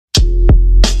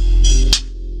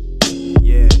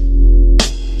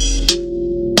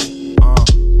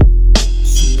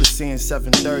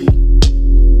7:30.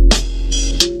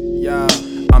 Yeah.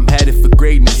 I'm headed for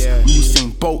greatness. Yeah.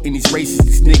 Usain Bolt in these races.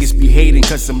 These niggas be hating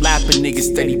cause I'm lapping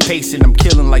niggas steady pacing. I'm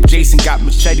killing like Jason. Got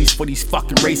machetes for these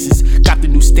fucking races. Got the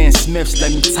new Stan Smiths.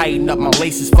 Let me tighten up my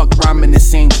laces. Fuck rhyming the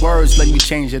same words. Let me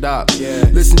change it up. Yeah.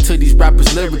 Listen to these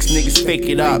rappers' lyrics. Niggas fake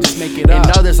it up. Just make it And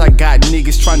up. others I got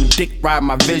niggas trying to dick ride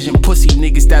my vision. Pussy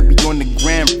niggas that be on the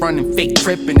gram frontin' fake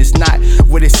trippin'. It's not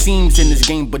what it seems in this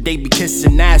game, but they be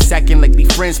kissing ass, acting like they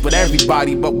friends with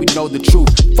everybody, but we know the truth.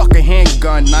 Fuck a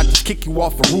handgun, I just kick you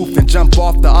off a roof and jump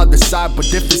off the other side, but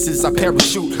difference is I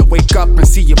parachute. Wake up and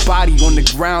see your body on the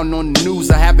ground on the news.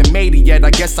 I haven't made it yet, I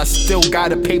guess I still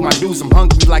gotta pay my dues. I'm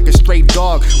hungry like a stray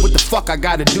dog, what the fuck I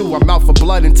gotta do? I'm out for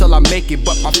blood until I make it,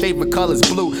 but my favorite color's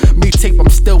blue. Me tape, I'm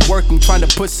still working, trying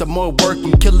to put some more work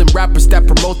in. Killing rappers that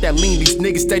promote that lean, these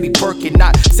niggas steady perking.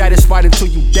 Not satisfied until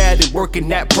you dead and working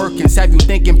that Perkins. Have you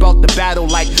thinking about the battle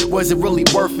like, was it really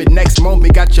worth it? Next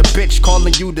moment, got your bitch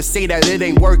calling you to say that it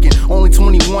ain't working. Only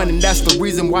 21 and that's the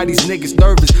reason why these niggas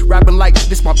nervous. Rapping like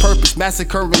this my purpose,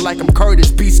 massacring like I'm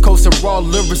Curtis. Beast Coast and raw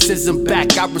lyricism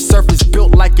back. I resurface,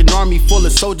 built like an army full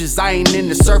of soldiers. I ain't in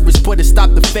the service, put it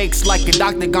stop the fakes like an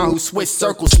octagon who switch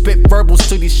circles. Spit verbals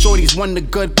to these shorties, one a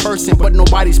good person, but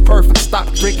nobody's perfect.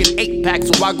 Stop drinking 8-packs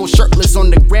so I go shirtless on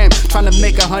the gram, trying to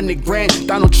make 100 grand.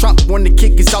 Donald Trump wanted to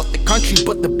kick us out the country,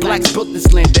 but the blacks built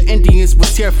this land. The Indians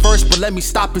was here first, but let me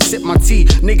stop and sip my tea.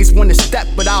 Niggas wanna step,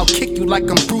 but I'll kick you like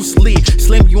I'm Bruce Lee.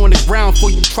 Slam you on the ground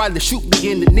before you try to shoot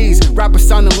me in the knees. Rappers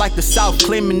sounding like the South,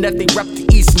 claiming that they rep the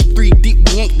East. We 3 deep,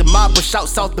 we ain't the mob, but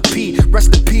shouts out the P.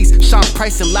 Rest in peace, Sean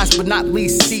Price, and last but not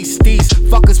least, Cease. These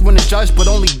fuckers wanna judge, but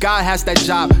only God has that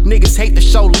job. Niggas hate to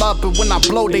show love, but when I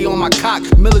blow, they on my cock.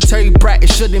 Military brat,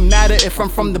 it shouldn't matter if I'm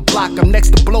from the block. I'm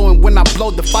next to blowing, when I blow,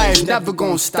 the fire's never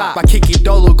gonna stop. I kick it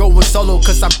dolo, going solo,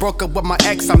 cause I broke up with my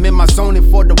ex. I'm in my zone,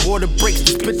 and for the water breaks,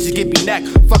 these bitches give me neck.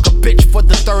 Fuck a bitch for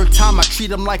the 3rd time, I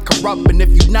treat them like corrupt. And if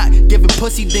you not giving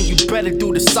pussy, then you better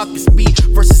do the suck. It's me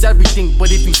versus everything,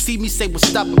 but if you see me, say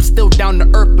what's up. I'm still down to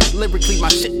earth, but lyrically my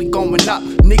shit be going up.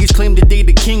 Niggas claim that they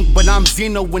the king, but I'm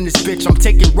Zeno in this bitch. I'm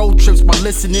taking road trips while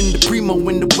listening to Primo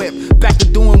in the whip. Back to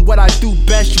doing what I do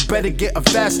best, you better get a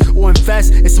vest or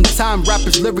invest in some time.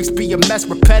 Rappers' lyrics be a mess,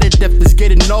 repetitive, it's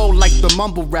getting old like the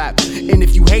mumble rap. And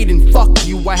if you hating, fuck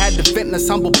you, I had to vent, let's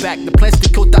humble back. The plans to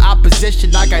kill the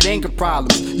opposition, I got anger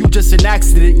problems. You just an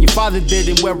accident, your father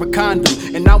didn't wear a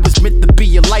condom. And I was meant to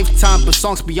be a lifetime, but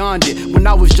songs beyond it. When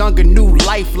I was younger, knew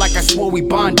life like I swore we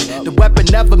bonded. The weapon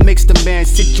never makes the man,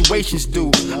 situations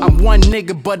do. I'm one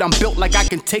nigga, but I'm built like I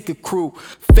can take a crew.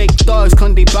 Fake thugs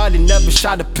claim they body never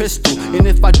shot a pistol. And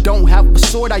if I don't have a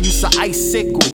sword, I use an icicle.